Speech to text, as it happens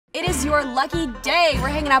It is your lucky day. We're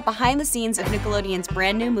hanging out behind the scenes of Nickelodeon's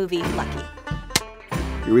brand new movie, Lucky.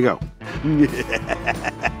 Here we go.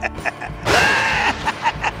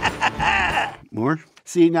 More?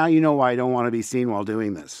 See, now you know why I don't want to be seen while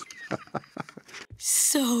doing this.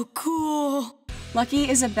 So cool. Lucky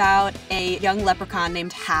is about a young leprechaun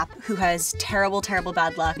named Hap who has terrible, terrible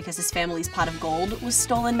bad luck because his family's pot of gold was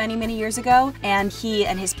stolen many, many years ago, and he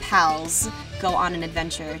and his pals go on an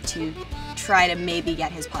adventure to try to maybe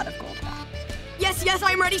get his pot of gold back. Yes, yes,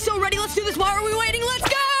 I'm ready, so ready. Let's do this. Why are we waiting? Let's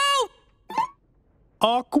go!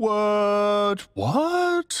 Awkward.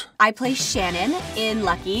 What? I play Shannon in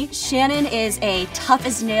Lucky. Shannon is a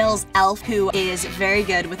tough-as-nails elf who is very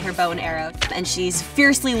good with her bow and arrow, and she's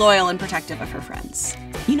fiercely loyal and protective of her friends.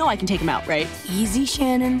 You know I can take him out, right? Easy,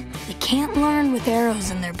 Shannon. They can't learn with arrows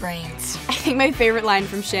in their brains. I think my favorite line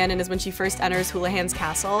from Shannon is when she first enters Houlihan's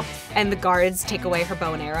castle, and the guards take away her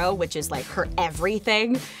bow and arrow, which is like her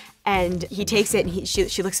everything, and he takes it, and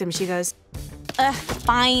she looks at him, and she goes,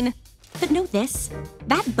 fine. But know this,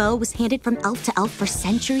 that bow was handed from elf to elf for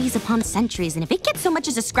centuries upon centuries, and if it gets so much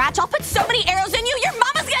as a scratch, I'll put so many arrows in you, your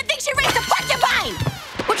mama's gonna think she raised a porcupine!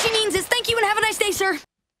 What she means is thank you and have a nice day, sir.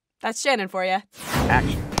 That's Shannon for you.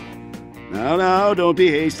 Action. No, don't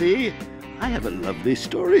be hasty. I have a lovely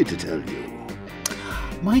story to tell you.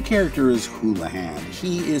 My character is Houlihan.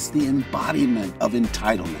 He is the embodiment of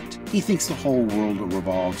entitlement. He thinks the whole world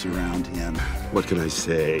revolves around him. What can I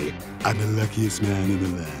say? I'm the luckiest man in the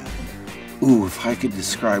land. Ooh, if I could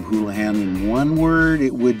describe Houlihan in one word,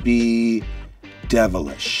 it would be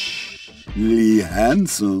devilishly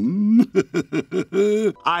handsome.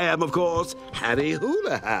 I am, of course, Harry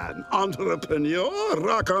Houlihan, entrepreneur,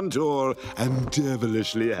 raconteur, and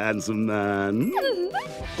devilishly handsome man.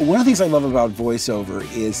 One of the things I love about voiceover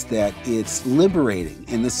is that it's liberating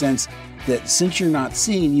in the sense that since you're not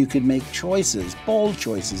seen, you could make choices, bold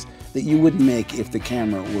choices, that you wouldn't make if the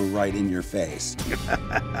camera were right in your face.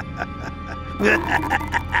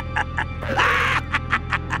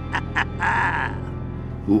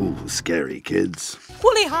 Ooh, scary kids.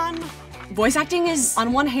 Houlihan! Voice acting is,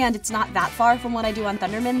 on one hand, it's not that far from what I do on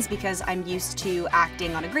Thundermans because I'm used to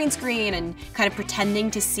acting on a green screen and kind of pretending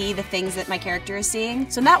to see the things that my character is seeing.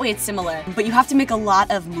 So in that way it's similar, but you have to make a lot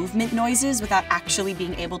of movement noises without actually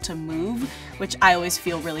being able to move, which I always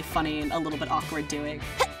feel really funny and a little bit awkward doing.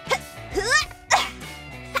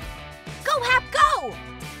 Go, Hap, go!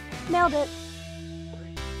 Nailed it.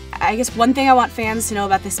 I guess one thing I want fans to know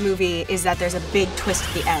about this movie is that there's a big twist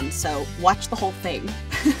at the end, so watch the whole thing.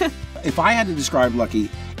 If I had to describe Lucky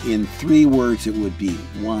in 3 words, it would be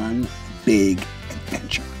one big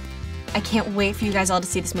adventure. I can't wait for you guys all to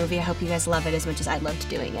see this movie. I hope you guys love it as much as I loved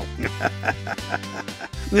doing it.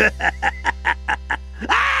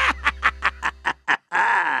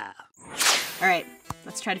 All right,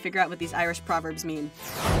 let's try to figure out what these Irish proverbs mean.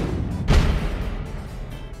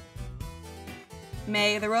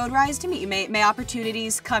 May the road rise to meet you. May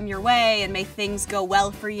opportunities come your way, and may things go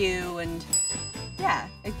well for you, and yeah,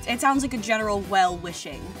 it sounds like a general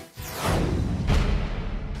well-wishing.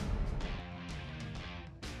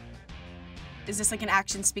 Is this like an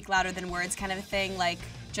actions speak louder than words kind of a thing? Like,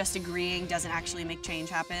 just agreeing doesn't actually make change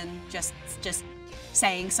happen? Just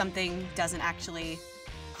saying something doesn't actually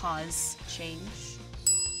cause change?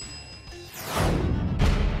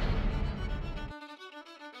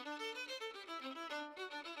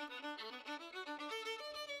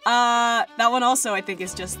 That one also I think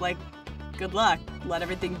is just like, good luck. Let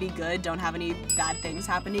everything be good. Don't have any bad things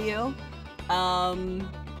happen to you.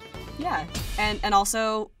 Yeah. And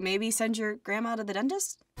also, maybe send your grandma to the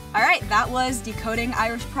dentist? All right, that was Decoding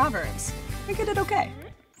Irish Proverbs. I think I did okay.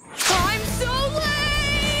 I'm so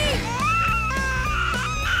late!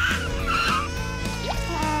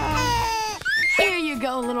 Here you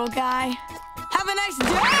go, little guy. Have a nice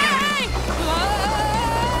day!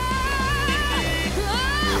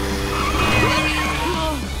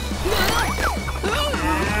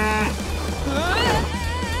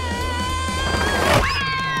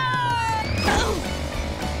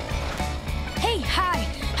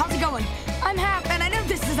 I'm Hap, and I know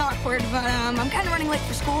this is awkward, but I'm kind of running late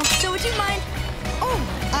for school, so would you mind? Oh,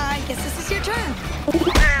 I guess this is your turn.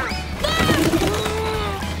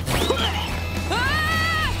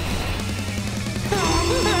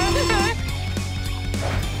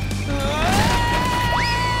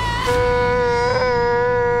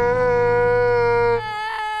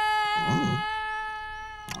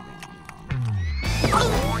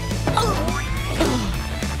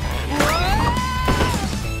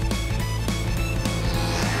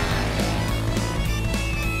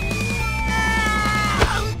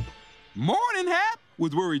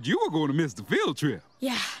 was worried you were going to miss the field trip.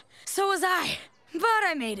 Yeah, so was I. But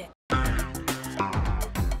I made it.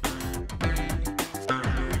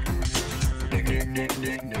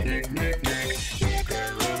 Nick.